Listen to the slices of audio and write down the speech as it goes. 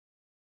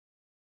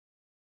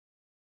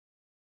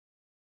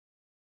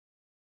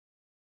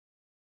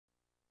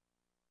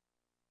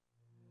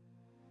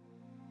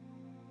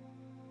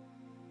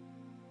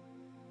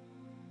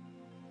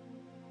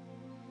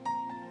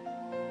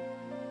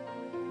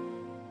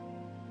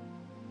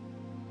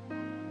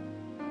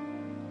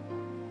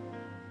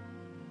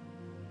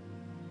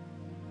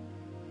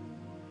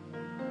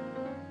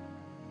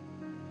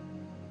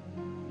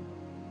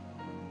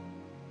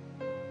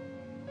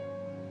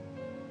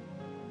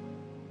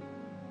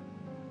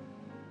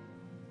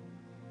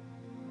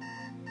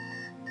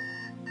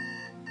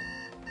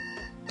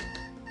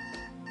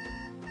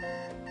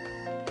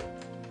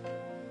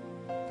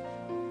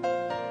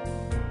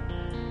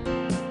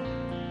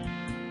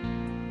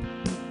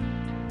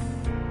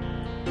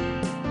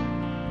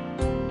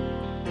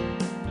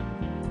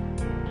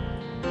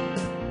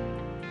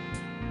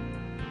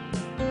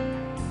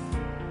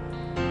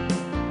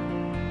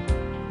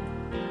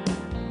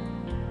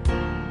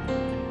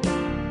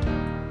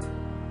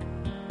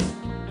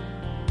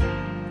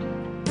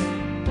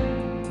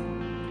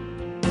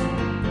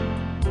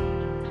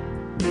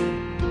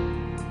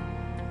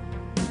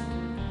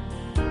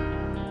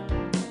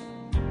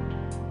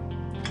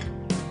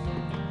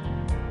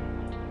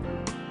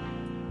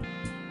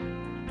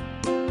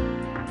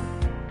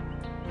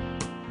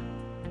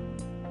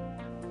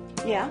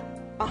Yeah,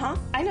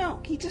 I know.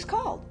 He just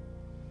called.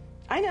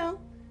 I know.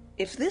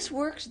 If this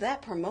works,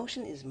 that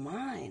promotion is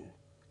mine.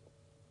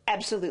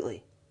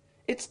 Absolutely.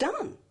 It's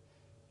done.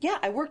 Yeah,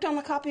 I worked on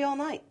the copy all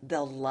night.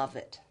 They'll love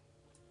it.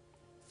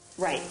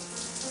 Right.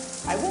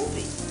 I won't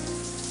be.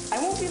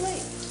 I won't be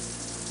late.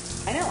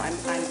 I know, I'm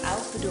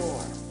out the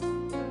door.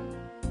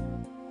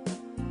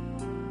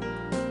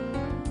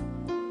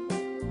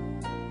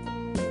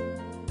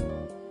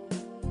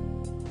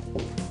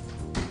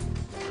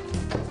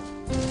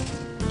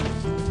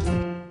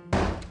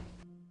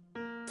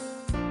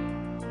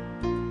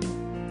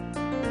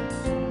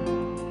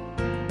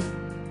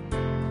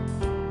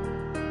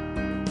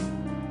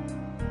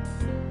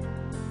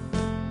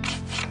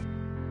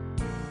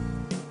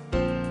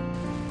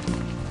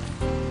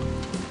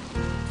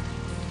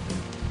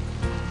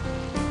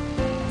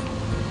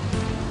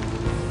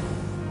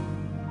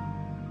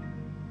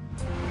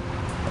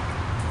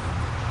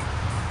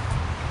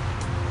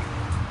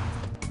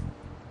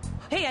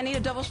 Hey, I need a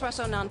double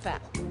espresso,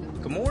 non-fat.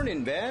 Good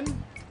morning, Ben.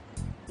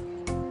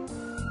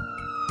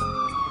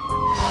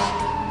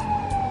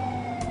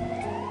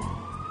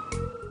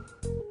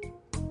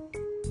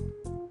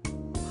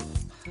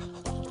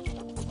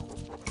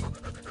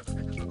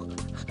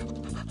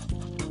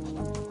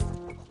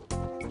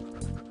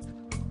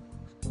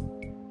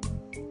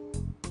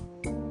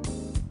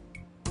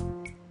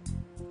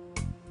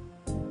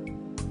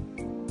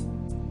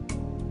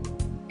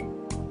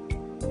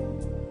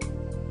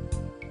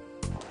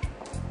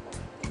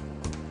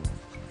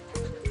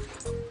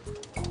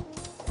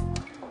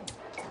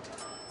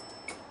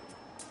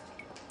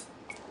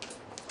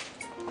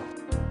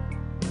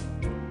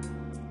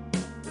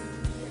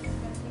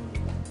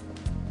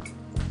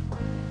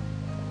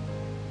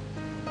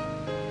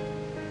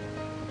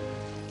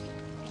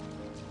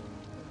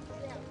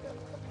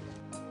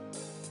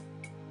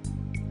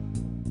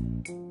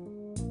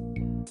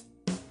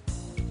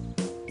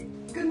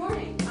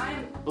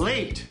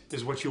 Late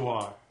is what you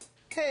are.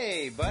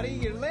 Hey, buddy,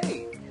 you're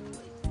late.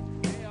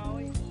 Hey,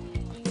 Ollie.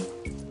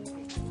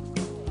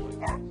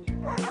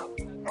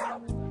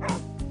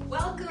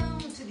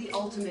 Welcome to the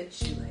ultimate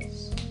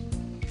shoelace.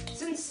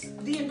 Since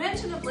the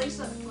invention of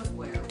lace-up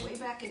footwear way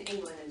back in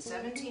England in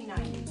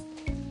 1790,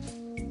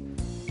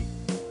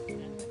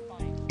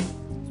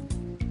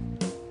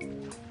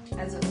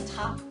 as a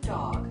top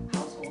dog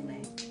household name.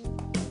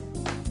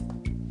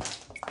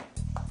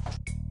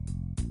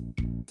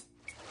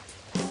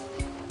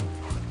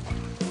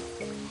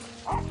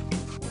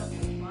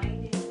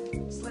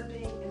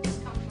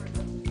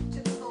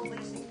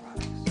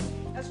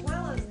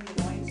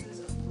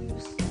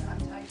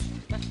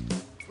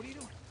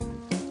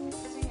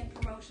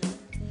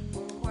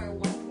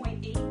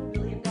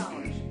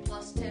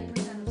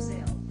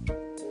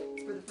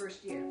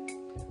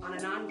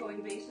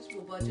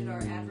 Budget our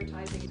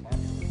advertising.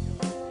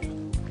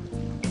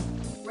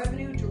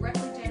 Revenue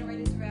directly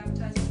generated through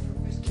advertising for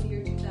fiscal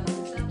year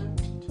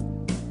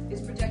 2007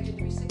 is projected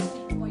to be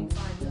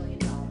 $16.5 million.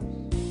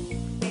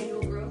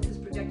 Annual growth is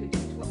projected to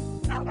be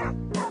 12%.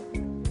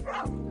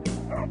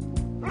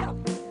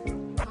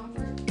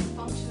 Comfort,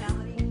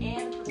 functionality,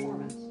 and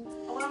performance,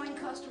 allowing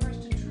customers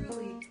to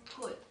truly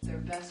put their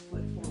best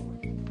foot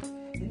forward.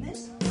 In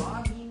this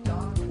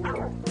dog-eat-dog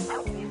world,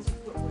 fancy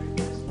footwear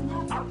is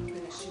nothing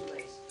than a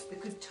shoelace that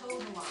could toe the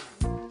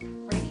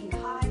line, ranking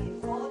high in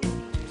quality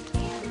features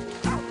and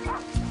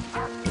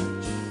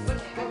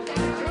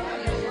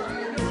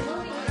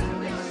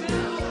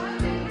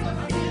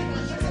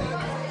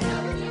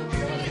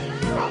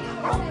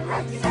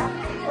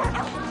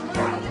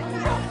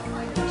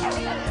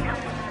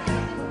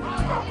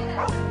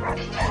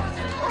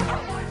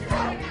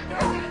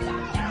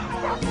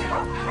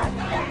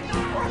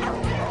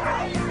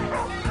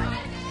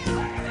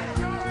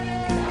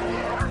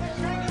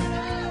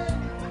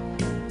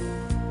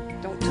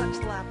Don't touch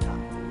the laptop.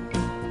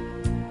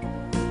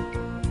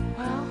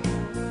 Well,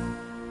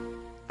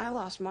 I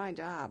lost my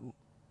job.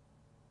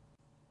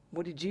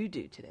 What did you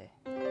do today?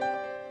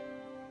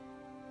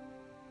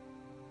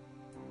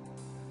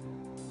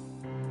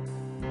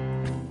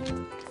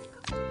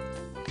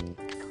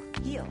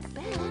 Heel,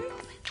 Ben.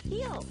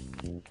 Heel.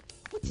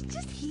 Would you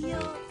just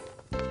heel?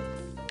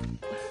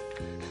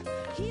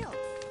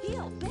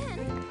 Heel,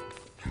 Ben.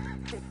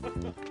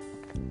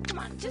 Come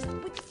on,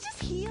 would you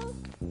just heel?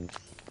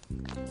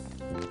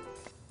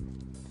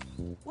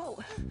 Whoa.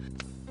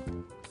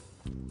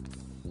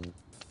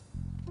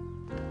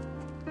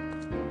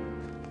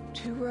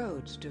 Two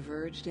roads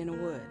diverged in a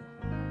wood,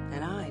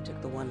 and I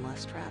took the one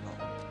less traveled.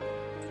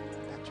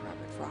 That's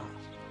Robert Frost.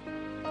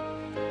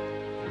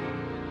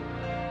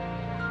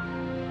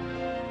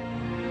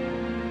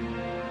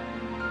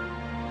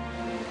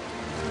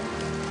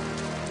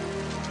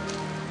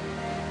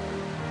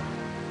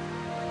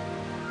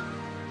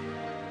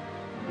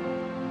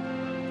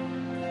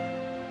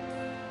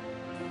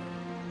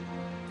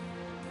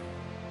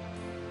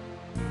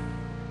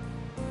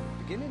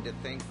 Beginning to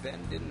think Ben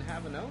didn't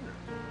have an owner.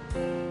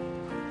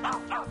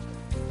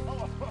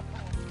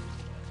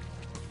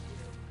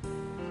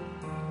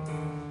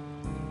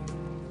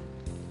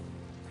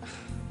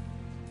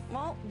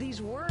 These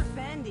were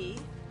Fendi.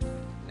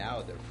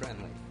 Now they're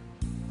friendly.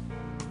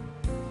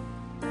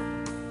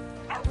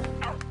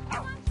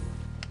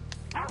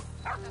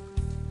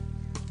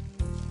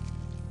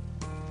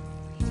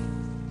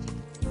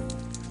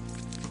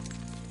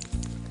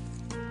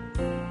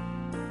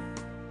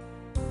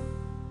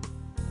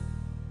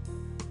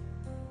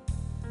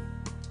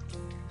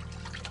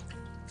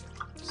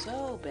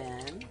 So,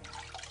 Ben,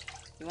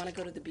 you want to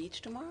go to the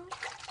beach tomorrow?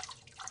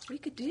 We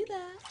could do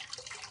that.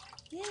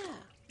 Yeah,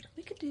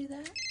 we could do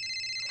that.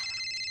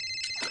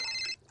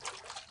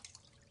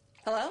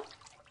 Hello?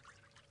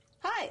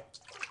 Hi.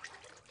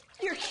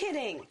 You're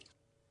kidding.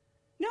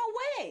 No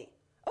way.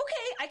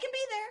 Okay, I can be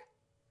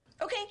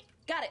there. Okay,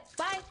 got it.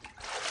 Bye.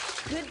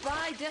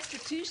 Goodbye,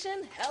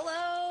 destitution.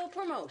 Hello,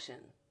 promotion.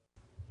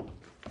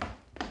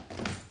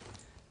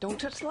 Don't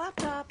touch the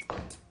laptop.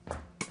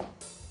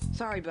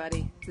 Sorry,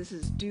 buddy. This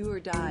is do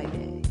or die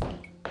day.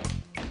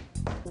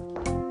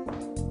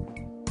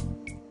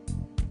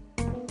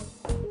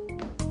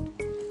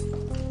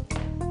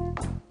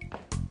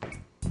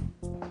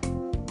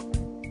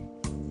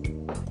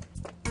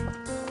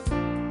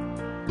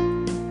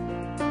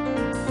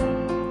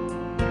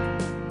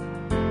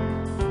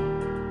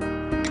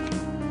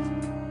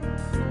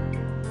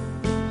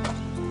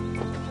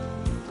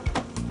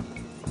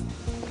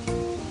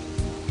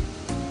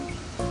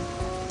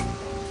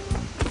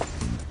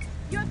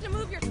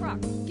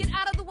 Get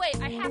out of the way.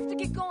 I have to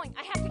get going.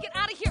 I have to get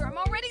out of here. I'm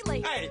already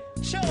late. Hey,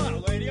 chill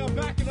out, lady. I'm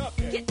backing up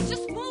here.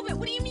 Just move it.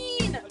 What do you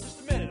mean?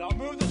 Just a minute. I'll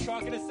move the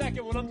truck in a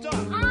second when I'm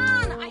done.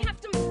 On. I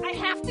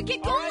have to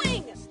get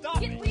going. Right,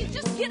 stop it. Will you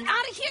just get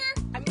out of here?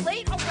 I'm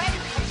late already.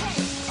 Okay.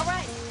 All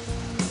right.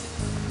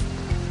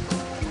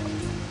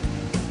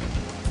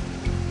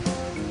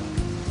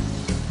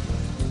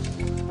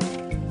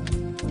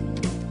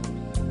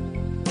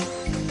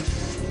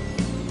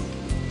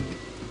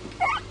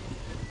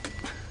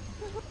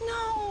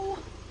 No.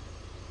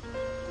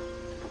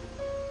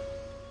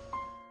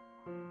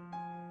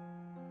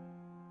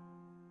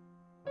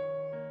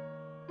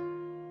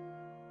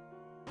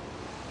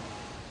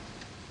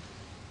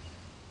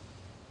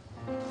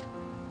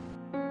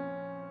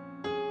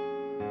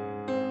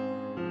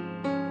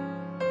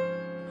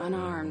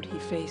 Unarmed, he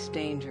faced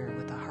danger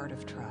with a heart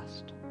of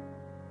trust.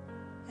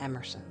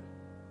 Emerson.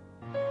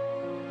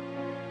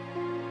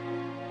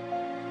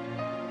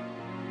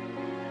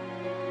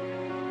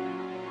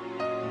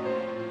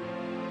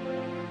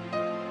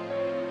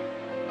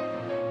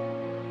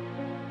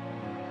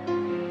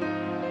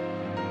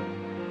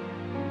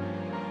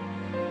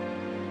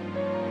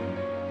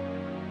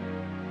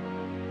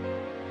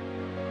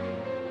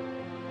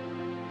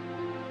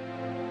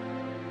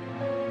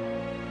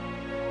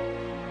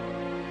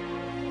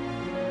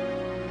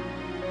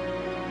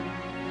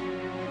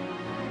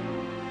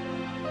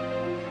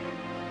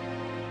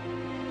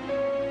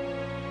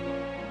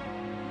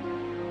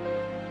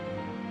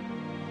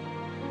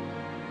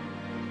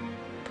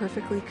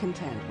 Perfectly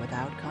content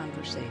without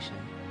conversation,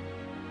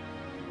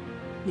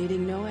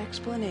 needing no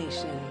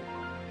explanation,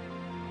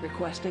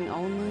 requesting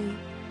only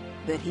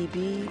that he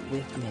be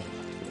with me.